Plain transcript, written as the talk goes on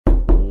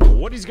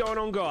What is going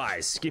on,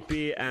 guys? Skip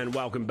here and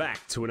welcome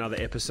back to another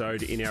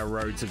episode in our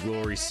Road to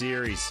Glory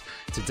series.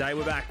 Today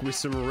we're back with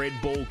some red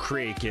ball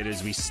cricket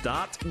as we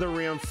start the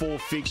round 4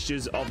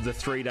 fixtures of the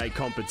 3-day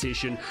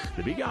competition.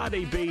 The big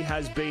RDB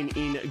has been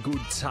in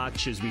good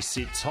touch as we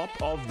sit top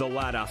of the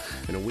ladder,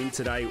 and a win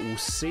today will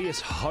see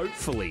us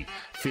hopefully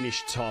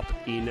finish top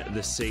in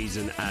the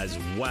season as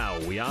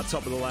well. We are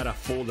top of the ladder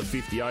for the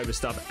 50 over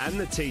stuff and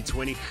the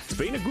T20. It's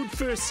been a good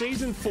first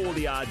season for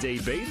the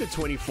RDB, the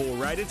 24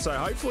 rated, so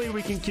hopefully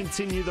we can continue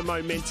the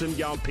momentum,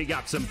 go and pick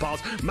up some poles,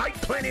 make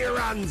plenty of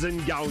runs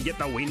and go and get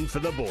the win for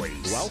the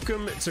boys.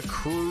 Welcome to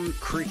Crew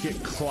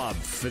Cricket Club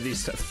for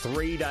this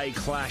 3-day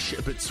clash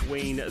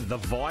between the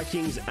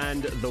Vikings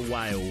and the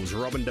Whales.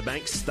 Robin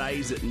DeBank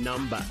stays at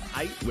number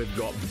 8. We've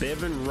got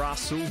Bevan,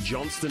 Russell,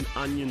 Johnston,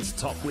 Onions,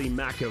 Topley,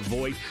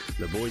 McAvoy.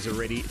 The boys are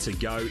ready to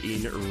go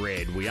in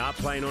red. We are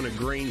playing on a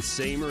green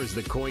seamer as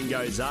the coin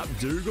goes up.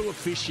 Dougal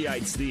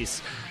officiates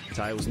this.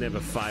 Tails never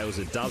fails.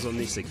 It does on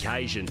this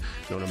occasion.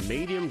 On a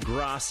medium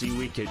grassy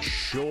wicket,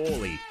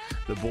 surely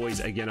the boys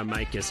are going to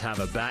make us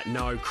have a bat.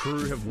 No,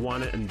 Crew have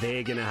won it and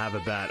they're going to have a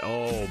bat.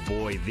 Oh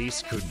boy,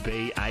 this could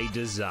be a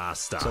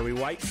disaster. So we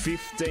wait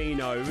 15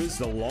 overs.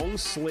 The long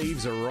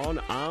sleeves are on.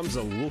 Arms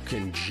are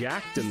looking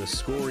jacked and the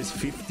score is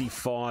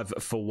 55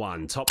 for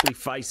 1. Topley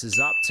faces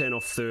up, 10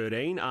 off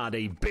 13.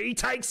 RDB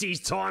takes his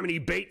time and he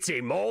beats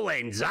him. All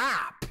ends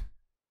up.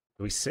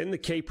 We send the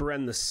keeper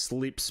and the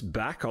slips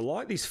back. I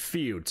like this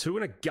field. 2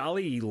 in a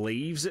gully. He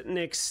leaves it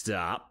next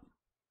up.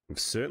 We've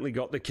certainly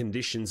got the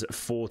conditions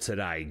for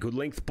today. Good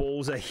length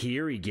balls are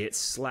here. He gets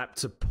slapped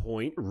to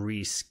point.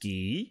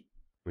 Risky.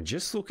 We're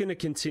just looking to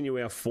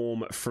continue our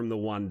form from the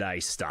one-day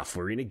stuff.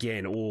 We're in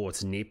again. Oh,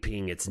 it's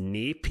nipping. It's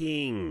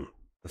nipping.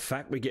 The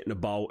fact we're getting a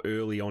bowl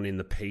early on in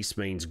the piece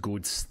means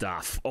good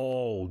stuff.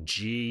 Oh,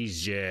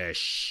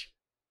 Jesus.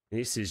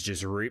 This is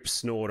just rip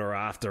snorter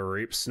after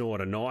rip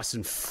snorter. Nice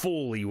and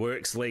full. He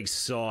works leg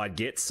side.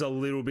 Gets a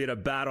little bit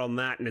of bat on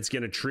that, and it's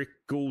going to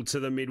trickle to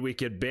the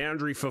mid-wicket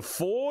boundary for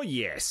 4.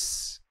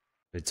 Yes.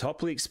 We're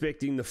Topley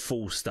expecting the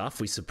full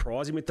stuff. We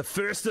surprise him with the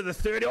first of the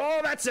 30.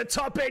 Oh, that's a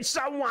top edge.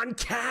 Someone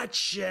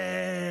catch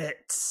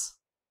it.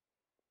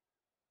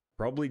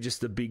 Probably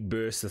just a big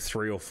burst of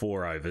 3 or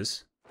 4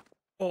 overs.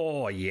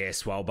 Oh,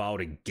 yes. Well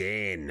bowled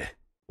again.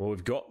 Well,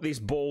 we've got this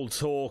ball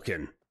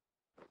talking.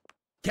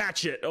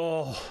 Catch it.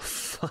 Oh,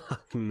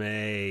 fuck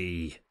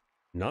me.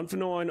 None for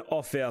 9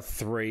 off our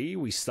 3.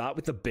 We start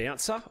with the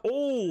bouncer.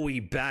 Oh, we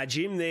badge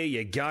him. There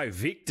you go.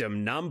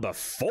 Victim number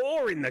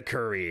 4 in the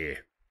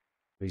career.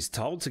 He's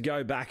told to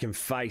go back and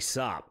face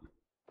up.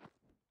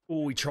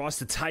 Oh, he tries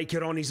to take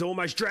it on. He's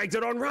almost dragged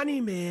it on. Run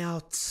him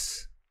out.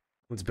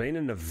 It's been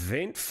an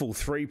eventful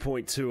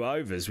 3.2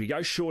 overs. We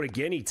go short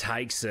again. He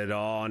takes it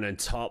on. And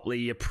Topley,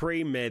 you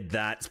pre-med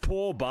that. It's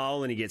poor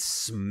bowl and he gets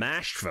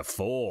smashed for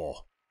 4.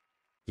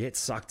 Gets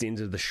sucked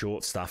into the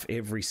short stuff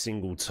every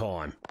single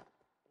time.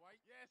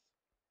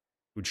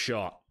 Good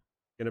shot.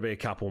 Going to be a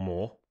couple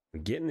more. We're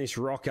getting this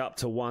rock up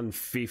to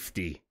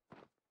 150.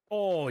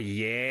 Oh,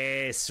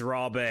 yes,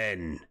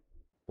 Robin.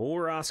 All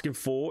we're asking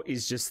for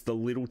is just the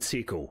little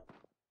tickle.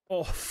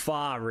 Oh,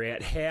 far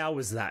out. How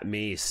was that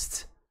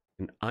missed?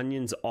 And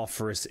Onions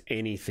offer us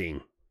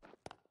anything.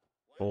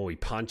 Oh, he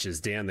punches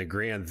down the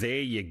ground.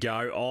 There you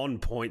go. On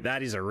point.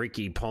 That is a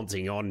Ricky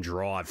Ponting on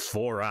drive.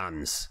 4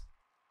 runs.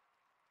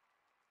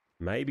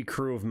 Maybe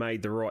Crew have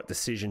made the right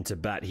decision to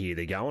bat here.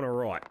 They're going all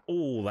right.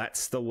 Oh,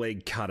 that's the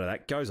leg cutter.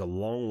 That goes a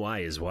long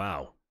way as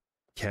well.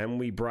 Can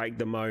we break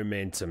the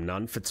momentum?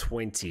 None for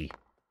 20.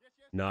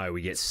 No,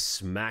 we get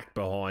smacked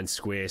behind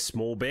square.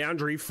 Small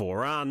boundary, 4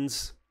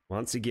 runs.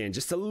 Once again,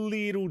 just a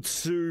little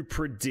too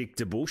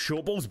predictable.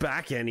 Short ball's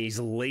back and he's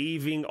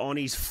leaving on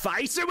his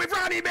face. And we've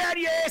run him out.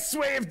 Yes,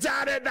 we've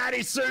done it. That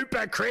is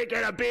super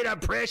cricket. A bit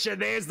of pressure.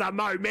 There's the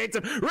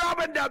momentum.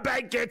 Robin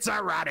DeBank gets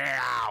a run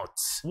out.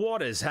 What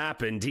has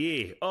happened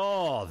here?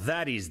 Oh,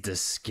 that is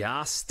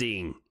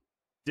disgusting.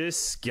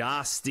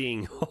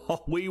 Disgusting.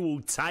 Oh, we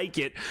will take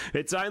it.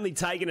 It's only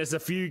taken us a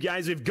few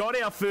games. We've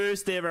got our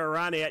first ever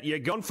run out. You're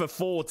gone for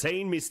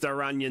 14,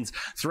 Mr. Onions.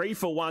 3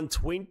 for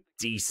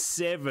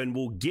 127.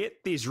 We'll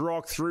get this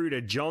rock through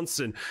to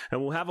Johnson and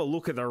we'll have a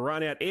look at the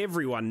run out.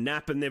 Everyone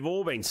napping. They've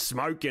all been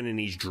smoking and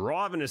he's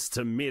driving us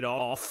to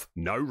mid-off.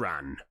 No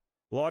run.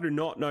 Well, I do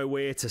not know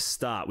where to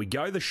start. We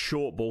go the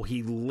short ball.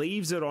 He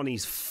leaves it on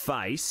his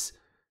face.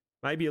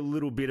 Maybe a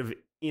little bit of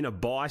inner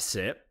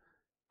bicep.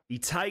 He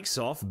takes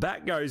off,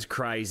 bat goes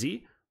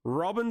crazy.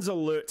 Robin's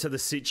alert to the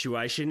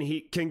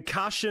situation.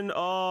 Concussion.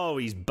 Oh,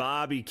 he's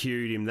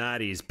barbecued him.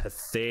 That is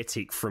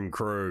pathetic from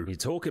Crew. You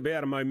talk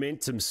about a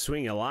momentum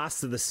swinger.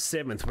 Last of the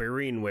 7th.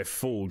 We're in. We're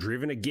full.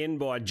 Driven again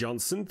by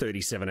Johnson.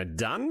 37 are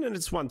done. And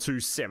it's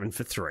 127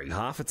 for 3.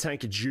 Half a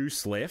tank of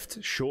juice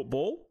left. Short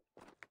ball.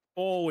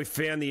 Oh, we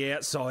found the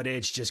outside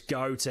edge. Just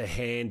go to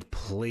hand,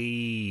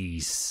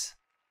 please.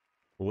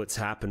 Well, it's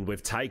happened.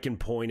 We've taken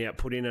point out,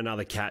 put in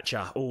another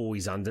catcher. Oh,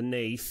 he's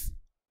underneath.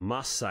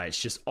 Must say, it's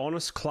just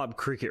honest club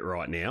cricket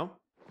right now.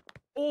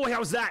 Oh, how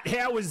was that?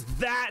 How was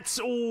that?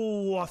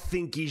 Oh, I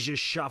think he's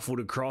just shuffled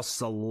across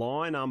the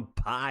line.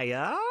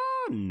 Umpire?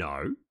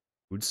 No.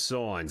 Good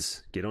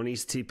signs. Get on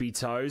his tippy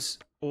toes.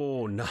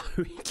 Oh no,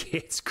 he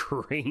gets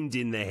creamed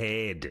in the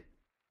head.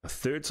 A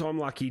third time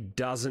lucky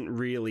doesn't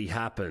really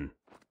happen.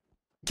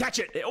 Catch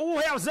it.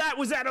 Oh, how's that?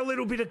 Was that a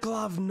little bit of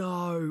glove?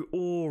 No.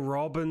 Oh,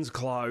 Robin's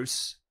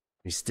close.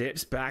 He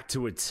steps back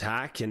to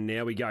attack, and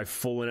now we go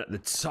full in at the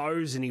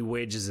toes, and he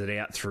wedges it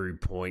out through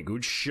point.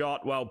 Good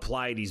shot. Well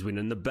played. He's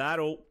winning the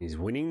battle. He's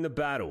winning the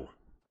battle.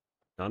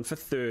 Done for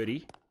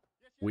 30.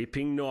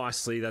 Whipping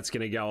nicely. That's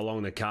going to go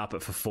along the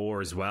carpet for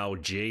 4 as well.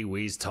 Gee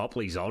whiz.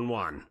 Topley's on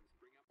one.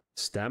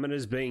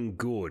 Stamina's been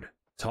good.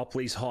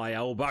 Topley's high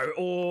elbow.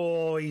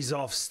 Oh, he's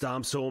off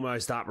stumps.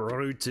 Almost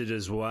uprooted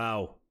as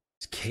well.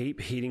 Just keep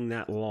hitting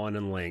that line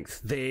and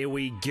length. There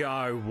we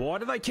go. Why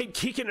do they keep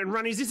kicking and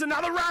running? Is this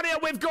another run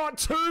out? We've got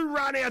 2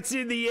 run outs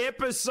in the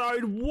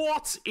episode.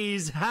 What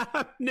is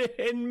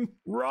happening?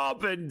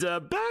 Robin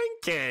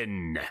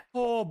DeBankin.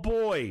 Oh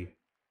boy.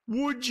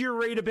 Would you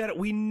read about it?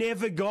 We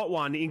never got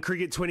one in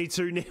Cricket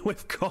 22. Now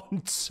we've gotten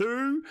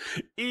 2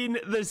 in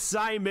the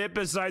same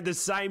episode, the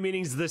same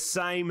innings, the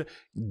same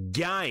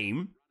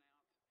game.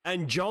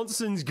 And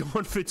Johnson's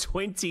gone for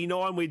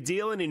 29. We're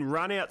dealing in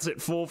runouts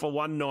at 4 for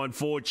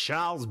 194.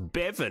 Charles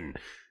Bevan,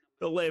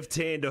 the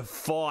left-hander,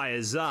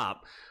 fires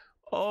up.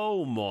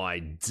 Oh my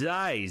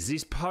days.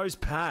 This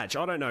post-patch,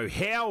 I don't know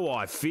how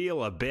I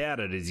feel about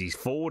it as he's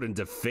forward and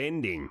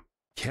defending.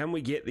 Can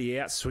we get the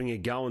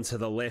outswinger going to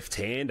the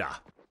left-hander?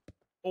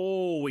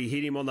 Oh, we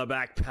hit him on the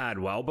back pad.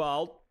 Well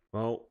bowled.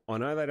 Well, I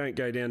know they don't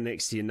go down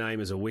next to your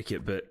name as a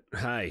wicket, but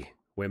hey,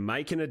 we're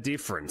making a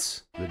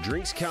difference. The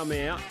drinks come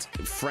out.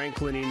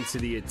 Franklin into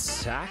the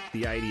attack.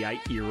 The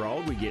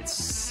 88-year-old. We get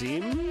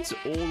Sims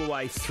all the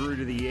way through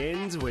to the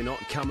end. We're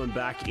not coming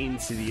back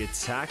into the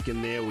attack.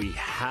 And there we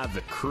have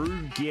it.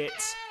 Crew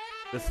gets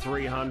the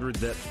 300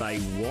 that they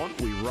want.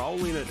 We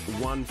roll in at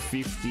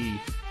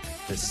 150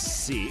 for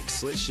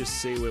 6. Let's just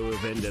see where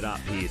we've ended up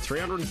here.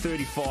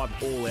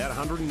 335 all out,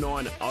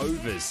 109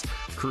 overs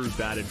Crew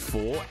batted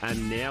for,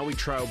 and now we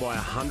trail by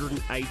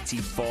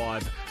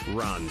 185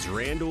 runs.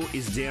 Randall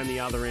is down the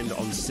other end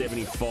on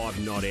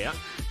 75 not out.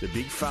 The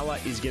big fella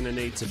is going to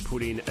need to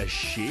put in a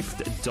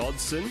shift.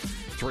 Dodson,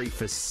 3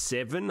 for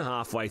 7,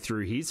 halfway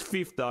through his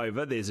 5th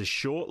over. There's a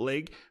short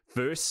leg,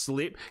 first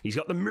slip. He's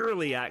got the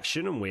Murali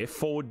action, and we're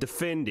forward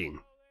defending.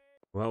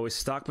 Well, we're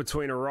stuck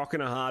between a rock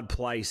and a hard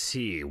place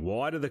here.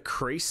 Wide of the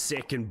crease,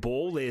 second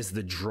ball. There's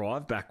the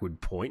drive,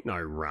 backward point,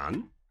 no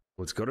run.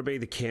 Well, it's got to be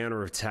the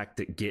counter attack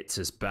that gets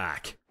us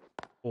back.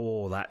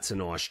 Oh, that's a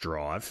nice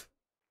drive.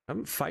 I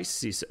haven't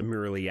faced this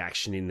Murali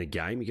action in the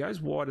game. He goes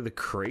wide of the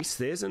crease.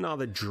 There's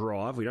another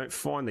drive. We don't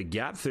find the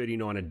gap.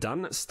 39 are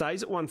done. It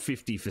stays at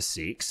 150 for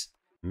 6.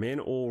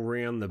 Men all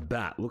round the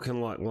bat, looking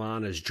like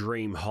Lana's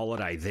dream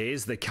holiday.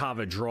 There's the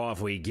cover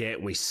drive we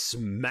get. We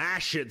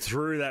smash it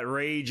through that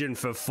region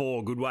for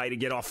 4. Good way to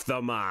get off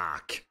the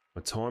mark.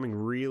 My timing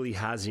really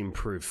has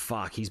improved.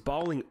 Fuck, he's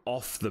bowling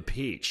off the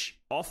pitch.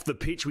 Off the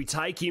pitch, we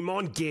take him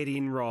on. Get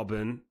in,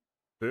 Robin.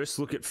 First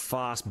look at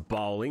fast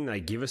bowling. They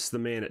give us the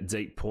man at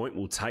deep point.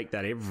 We'll take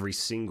that every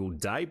single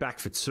day. Back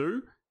for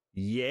 2.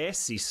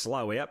 Yes, he's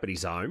slow out, but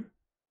he's home.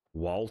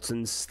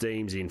 Walton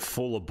steams in,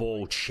 full of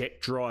ball, check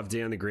drive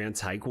down the ground,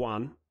 take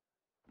 1.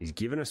 He's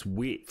given us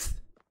width.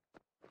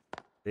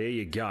 There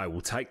you go. We'll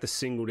take the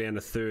single down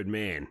to third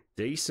man.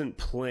 Decent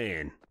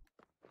plan.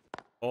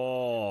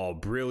 Oh,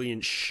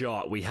 brilliant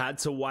shot. We had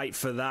to wait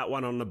for that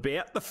one on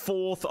about the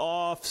 4th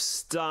off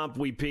stump.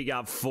 We pick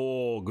up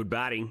 4. Good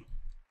batting.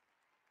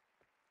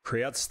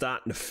 Crowd's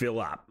starting to fill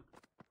up.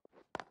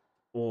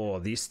 Oh,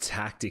 this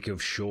tactic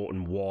of short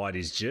and wide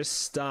is just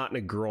starting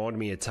to grind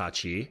me a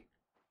touch here.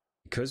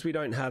 Because we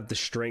don't have the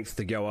strength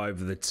to go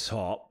over the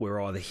top,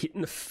 we're either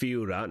hitting the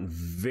fielder and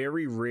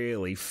very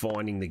rarely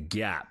finding the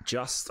gap,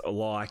 just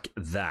like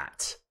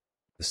that.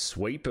 The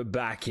sweeper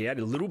back out,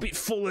 a little bit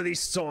fuller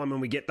this time,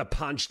 and we get the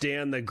punch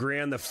down the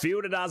ground. The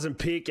fielder doesn't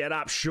pick it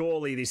up.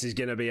 Surely this is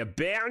going to be a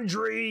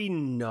boundary.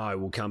 No,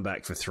 we'll come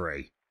back for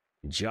 3.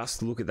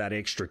 Just look at that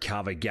extra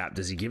cover gap.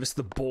 Does he give us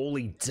the ball?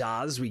 He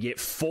does. We get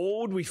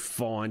forward, we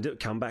find it.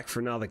 Come back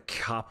for another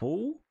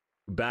couple.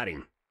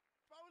 Batting.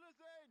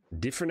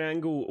 Different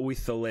angle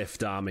with the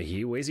left armour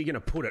here. Where's he going to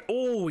put it?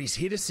 Oh, he's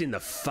hit us in the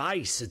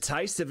face. A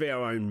taste of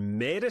our own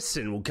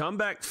medicine. We'll come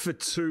back for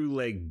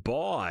 2-leg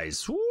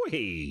buys.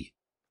 Whee!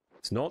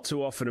 It's not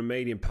too often a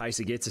medium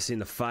pacer gets us in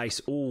the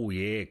face. Oh,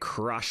 yeah,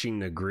 crushing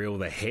the grill.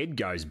 The head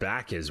goes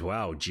back as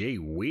well. Gee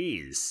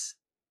whiz.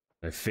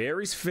 So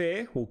fair is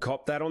fair. We'll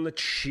cop that on the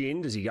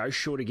chin. Does he go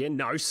short again?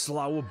 No,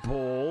 slower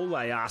ball.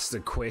 They asked the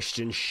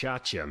question.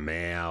 Shut your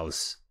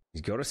mouths.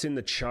 He's got us in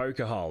the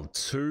choker hold.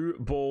 2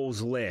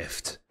 balls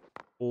left.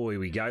 Oh,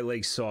 here we go,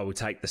 leg side. We'll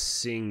take the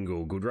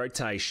single. Good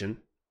rotation.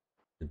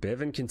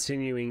 Bevan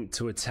continuing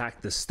to attack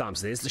the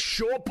stumps. There's the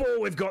short ball.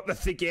 We've got the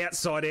thick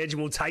outside edge,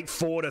 and we'll take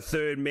 4 to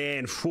third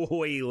man.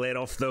 Oh, he let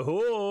off the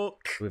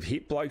hook. We've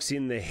hit blokes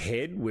in the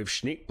head. We've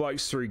schnicked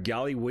blokes through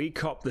gully. We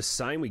cop the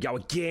same. We go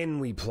again.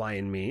 We play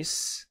and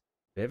miss.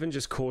 Bevan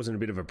just causing a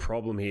bit of a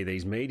problem here.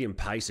 These medium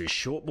paces.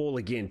 Short ball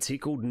again.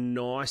 Tickled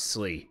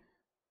nicely.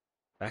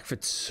 Back for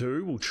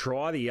 2. We'll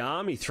try the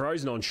arm. He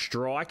throws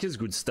non-strikers.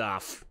 Good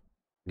stuff.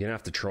 We're going to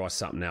have to try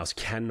something else.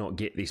 Cannot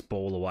get this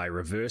ball away.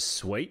 Reverse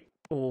sweep.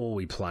 Oh,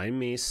 we play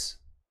miss.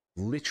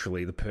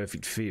 Literally the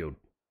perfect field.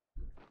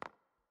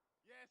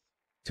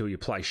 Till you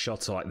play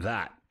shots like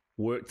that.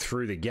 Work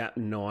through the gap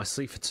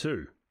nicely for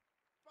 2.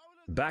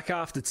 Back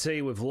after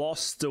tee, we've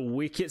lost a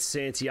wicket.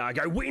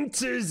 Santiago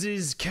Winters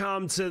has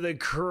come to the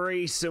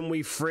crease and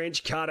we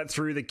French cut it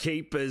through the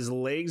keeper's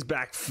legs.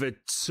 Back for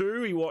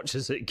 2. He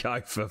watches it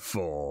go for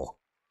 4.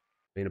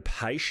 Been a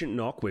patient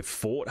knock. We've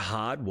fought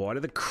hard. Wide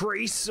of the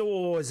crease.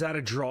 Oh, is that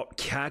a drop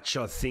catch?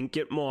 I think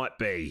it might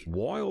be.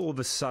 Why all of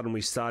a sudden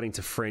we're starting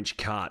to French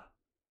cut?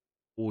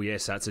 Oh,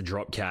 yes, that's a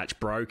drop catch.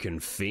 Broken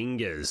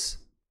fingers.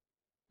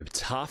 A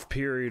tough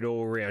period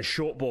all around.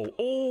 Short ball.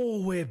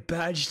 Oh, we're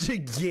badged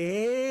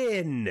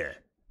again.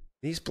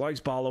 This bloke's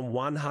bowling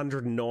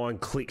 109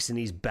 clicks and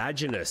he's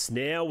badging us.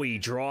 Now we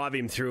drive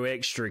him through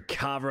extra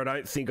cover. I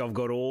don't think I've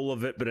got all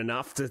of it, but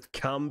enough to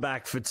come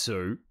back for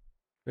 2.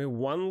 We're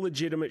 1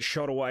 legitimate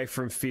shot away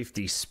from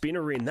 50.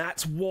 Spinner in.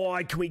 That's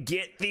wide. Can we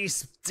get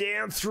this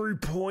down through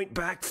point?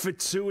 Back for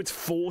 2. It's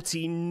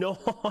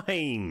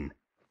 49.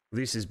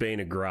 This has been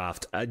a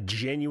graft, a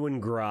genuine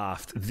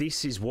graft.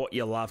 This is what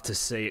you love to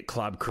see at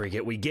club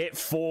cricket. We get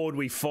forward,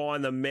 we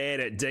find the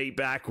man at deep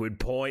backward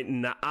point,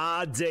 and the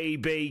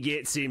RDB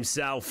gets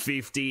himself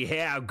 50.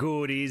 How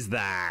good is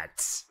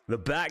that? The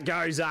bat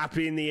goes up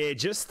in the air,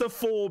 just the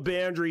 4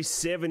 boundaries,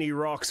 70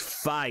 rocks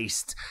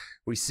faced.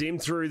 We sim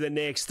through the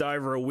next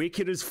over. A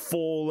wicket has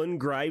fallen.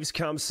 Graves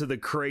comes to the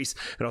crease.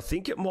 And I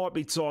think it might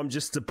be time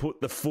just to put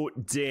the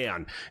foot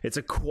down. It's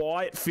a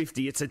quiet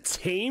 50. It's a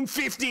team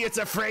 50. It's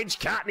a French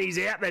cut and he's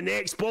out the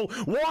next ball.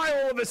 Why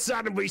all of a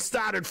sudden we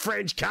started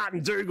French cut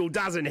and Dougal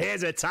doesn't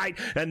hesitate.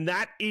 And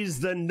that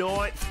is the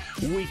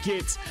 9th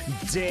wicket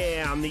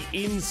down. The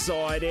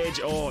inside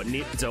edge. Oh, it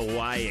nipped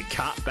away. It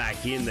cut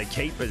back in. The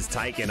keeper's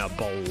taken a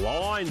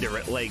blinder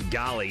at leg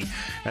gully.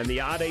 And the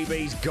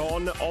RDB's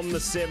gone on the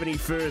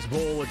 71st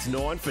ball. It's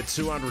 9 for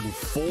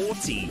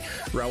 240.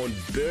 Rowan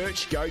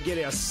Birch, go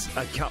get us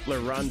a couple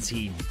of runs.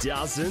 He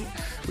doesn't.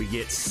 We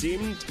get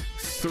simmed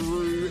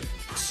through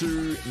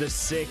to the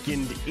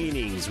second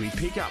innings. We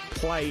pick up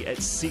play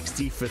at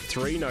 60 for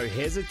 3. No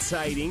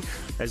hesitating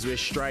as we're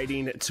straight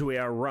in to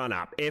our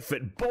run-up.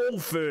 Effort ball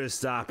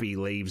first up. He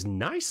leaves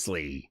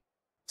nicely.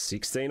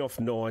 16 off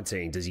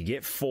 19. Does he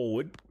get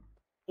forward?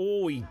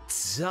 Oh, he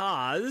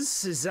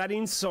does. Is that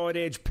inside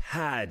edge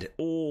pad?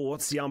 Oh,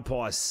 what's the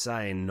umpire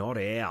saying? Not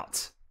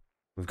out.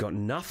 We've got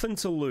nothing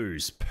to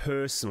lose,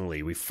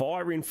 personally. We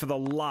fire in for the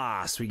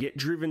last. We get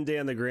driven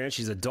down the ground.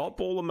 She's a dot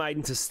baller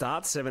maiden to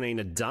start. 17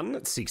 are done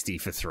at 60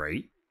 for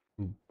 3.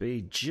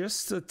 Be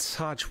just a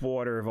touch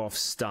wider of off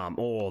stump.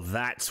 Oh,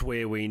 that's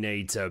where we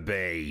need to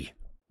be.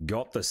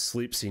 Got the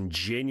slips in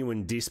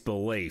genuine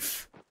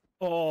disbelief.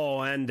 Oh,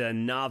 and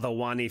another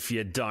one if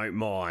you don't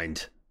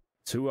mind.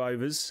 2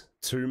 overs.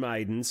 2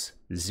 maidens,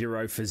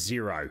 0 for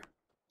 0.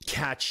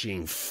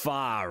 Catching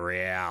far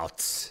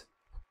out.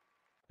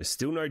 There's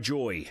still no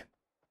joy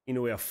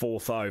into our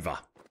 4th over.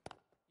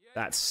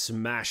 That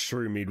smash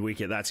through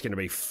mid-wicket. That's going to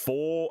be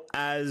 4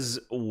 as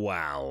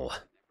well.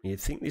 You'd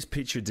think this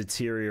pitch would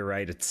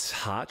deteriorate a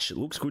touch. It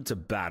looks good to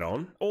bat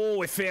on. Oh,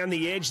 we found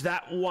the edge.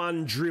 That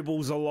one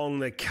dribbles along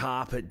the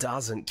carpet.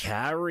 Doesn't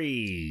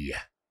carry.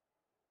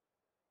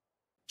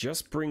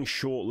 Just bring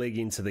short leg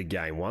into the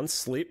game. 1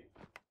 slip.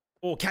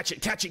 Oh, catch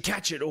it, catch it,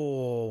 catch it.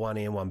 Oh, 1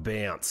 and 1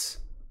 bounce.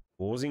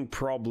 Causing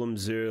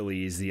problems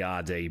early is the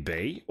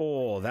RDB.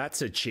 Oh,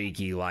 that's a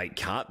cheeky late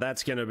cut.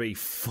 That's going to be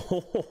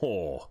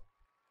 4.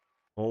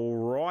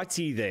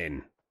 Alrighty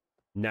then.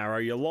 Narrow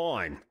your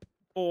line.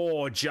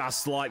 Oh,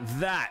 just like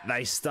that.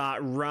 They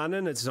start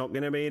running. It's not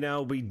going to be an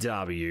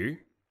LBW.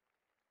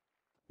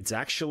 It's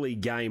actually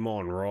game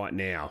on right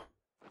now.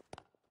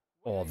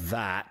 Oh,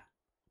 that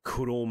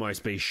could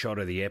almost be shot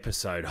of the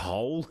episode.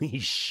 Holy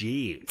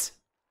shit.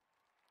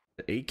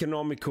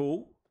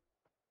 Economical.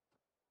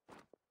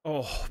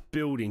 Oh,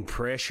 building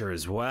pressure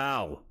as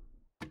well.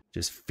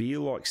 Just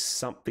feel like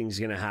something's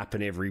going to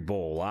happen every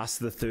ball.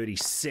 After the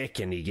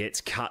 32nd, he gets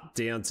cut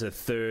down to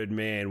 3rd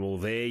man. Well,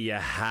 there you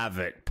have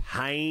it.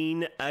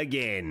 Pain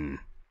again.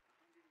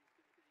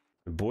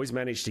 The boys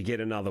managed to get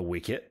another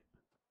wicket.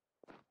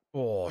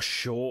 Oh,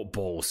 short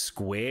ball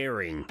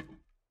squaring.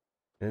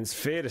 And it's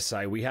fair to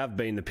say we have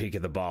been the pick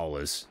of the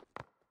bowlers.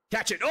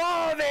 Catch it.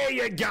 Oh, there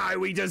you go.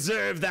 We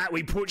deserve that.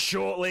 We put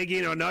short leg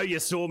in. I know you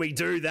saw me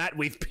do that.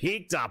 We've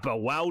picked up a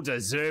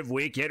well-deserved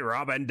wicket,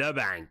 Robin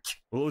DeBank.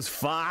 Well, it was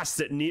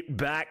fast at nip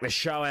back. The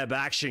show-ab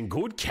action.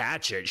 Good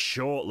catch at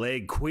short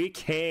leg. Quick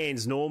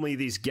hands. Normally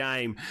this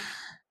game,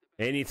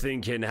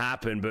 anything can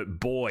happen, but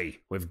boy,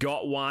 we've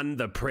got one.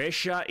 The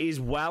pressure is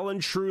well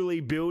and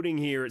truly building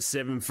here at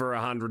 7 for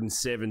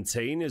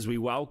 117 as we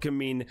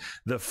welcome in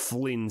the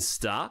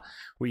Flinster.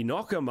 We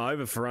knock him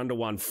over for under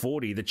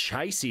 140. The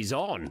chase is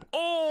on.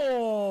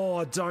 Oh,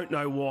 I don't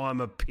know why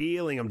I'm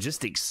appealing. I'm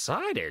just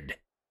excited.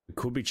 We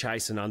could be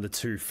chasing under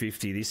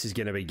 250. This is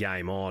going to be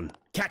game on.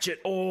 Catch it.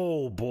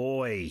 Oh,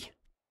 boy.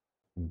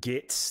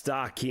 Get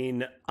stuck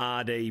in,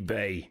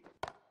 RDB.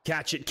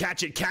 Catch it,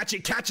 catch it, catch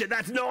it, catch it.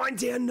 That's 9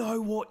 down.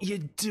 Know what you're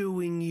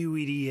doing, you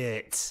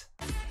idiot.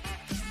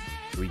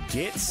 We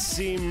get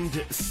simmed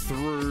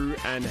through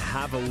and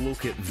have a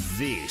look at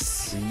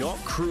this.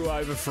 Knock Crew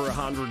over for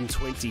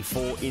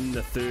 124 in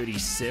the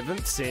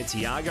 37th.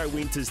 Santiago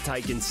Winters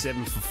taken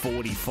 7 for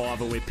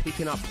 45, and we're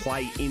picking up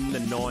play in the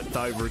 9th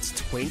over. It's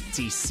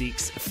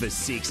 26 for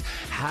 6.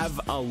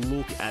 Have a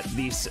look at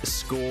this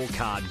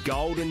scorecard.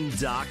 Golden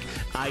Duck,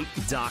 8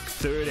 Duck,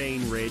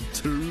 13 Red,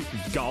 2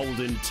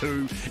 Golden,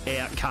 2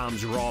 out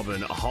comes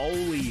Robin.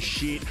 Holy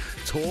shit.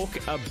 Talk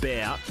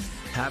about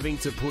having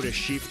to put a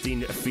shift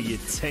in for your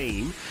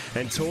team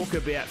and talk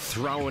about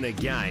throwing a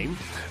game.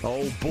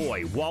 Oh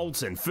boy,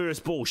 Walton,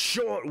 first ball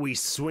short, we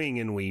swing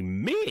and we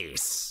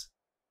miss.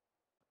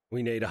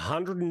 We need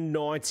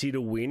 190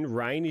 to win.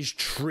 Rain is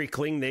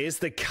trickling. There's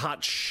the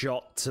cut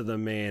shot to the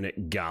man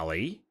at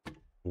Gully.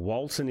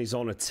 Walton is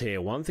on a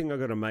tear. One thing I've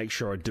got to make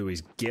sure I do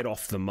is get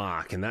off the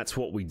mark, and that's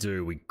what we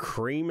do. We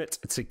cream it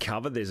to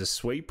cover. There's a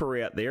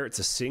sweeper out there. It's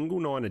a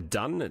single 9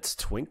 done. It's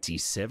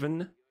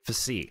 27 for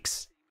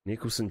 6.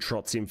 Nicholson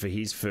trots in for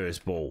his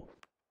first ball.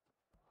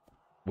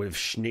 We've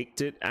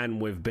schnicked it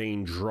and we've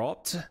been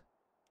dropped.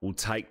 We'll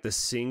take the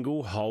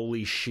single.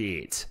 Holy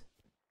shit.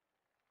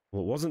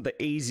 Well, it wasn't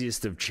the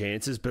easiest of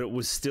chances, but it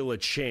was still a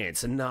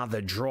chance. Another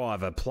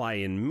driver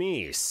play and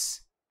miss.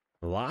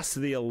 Last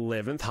of the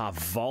 11th, half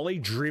volley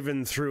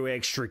driven through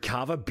extra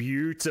cover.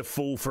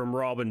 Beautiful from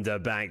Robin to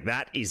bank.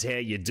 That is how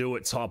you do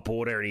it, top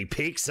order, and he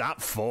picks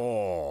up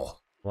 4.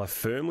 Well, I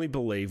firmly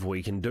believe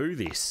we can do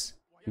this.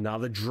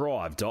 Another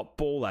drive, dot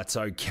ball, that's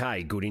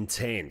okay, good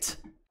intent.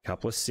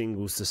 Couple of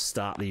singles to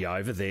start the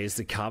over. There's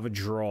the cover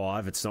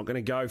drive. It's not going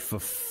to go for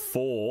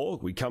 4.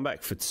 We come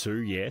back for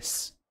 2,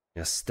 yes.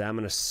 Now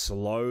stamina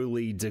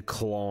slowly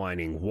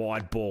declining.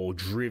 Wide ball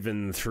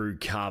driven through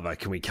cover.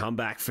 Can we come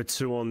back for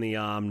 2 on the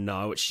arm?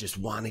 No, it's just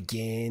 1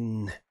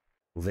 again.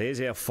 Well,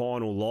 there's our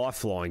final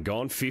lifeline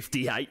gone.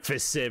 58 for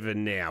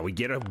 7 now. We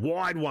get a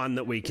wide one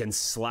that we can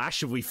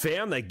slash. Have we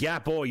found the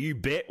gap? Oh, you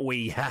bet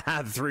we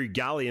have, through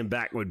gully and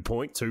backward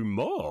point. 2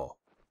 more.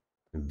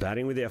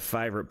 Batting with our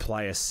favourite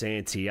player,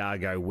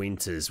 Santiago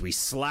Winters. We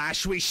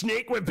slash, we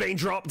schnick, we've been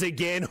dropped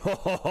again.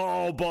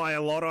 Oh, by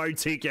a lotto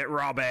ticket,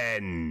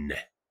 Robin.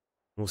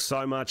 Well,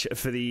 so much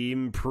for the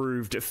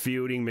improved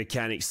fielding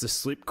mechanics. The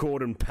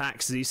slipcord and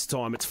packs this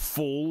time. It's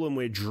full and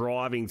we're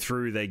driving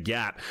through the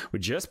gap. We're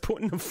just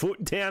putting the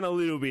foot down a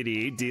little bit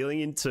here,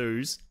 dealing in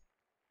 2s.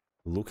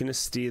 Looking to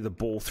steer the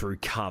ball through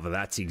cover.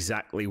 That's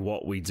exactly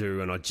what we do.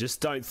 And I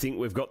just don't think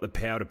we've got the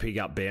power to pick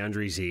up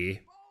boundaries here.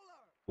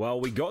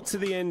 Well, we got to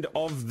the end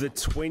of the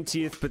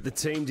 20th, but the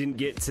team didn't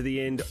get to the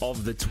end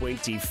of the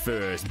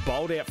 21st.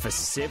 Bowled out for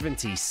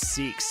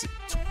 76,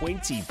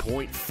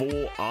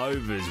 20.4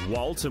 overs.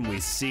 Walton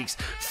with 6,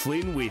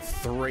 Flynn with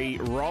 3,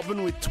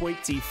 Robin with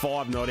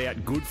 25 not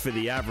out, good for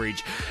the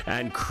average.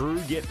 And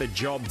Crew get the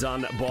job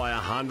done by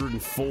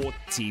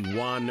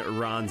 141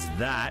 runs.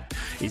 That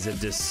is a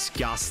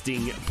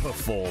disgusting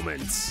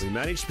performance. We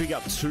managed to pick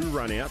up 2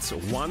 runouts,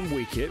 1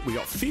 wicket. We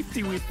got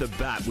 50 with the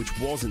bat, which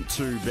wasn't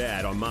too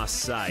bad, I must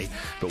say.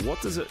 But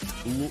what does it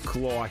look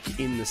like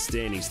in the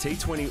standings?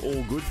 T20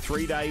 all good.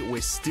 3-day,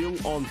 we're still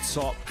on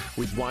top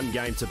with 1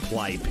 game to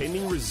play.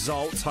 Pending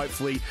results,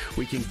 hopefully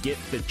we can get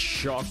the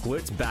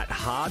chocolates, bat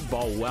hard,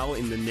 bowl well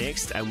in the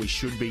next, and we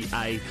should be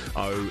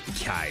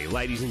A-OK.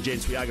 Ladies and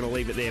gents, we are going to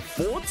leave it there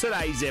for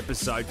today's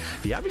episode.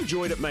 If you have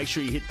enjoyed it, make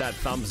sure you hit that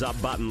thumbs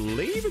up button.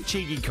 Leave a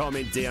cheeky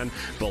comment down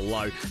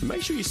below.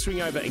 Make sure you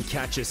swing over and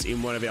catch us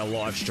in one of our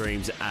live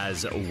streams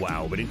as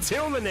well. But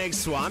until the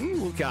next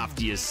one, look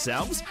after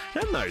yourselves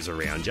and those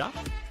around you.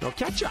 I'll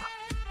catch you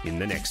in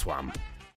the next one.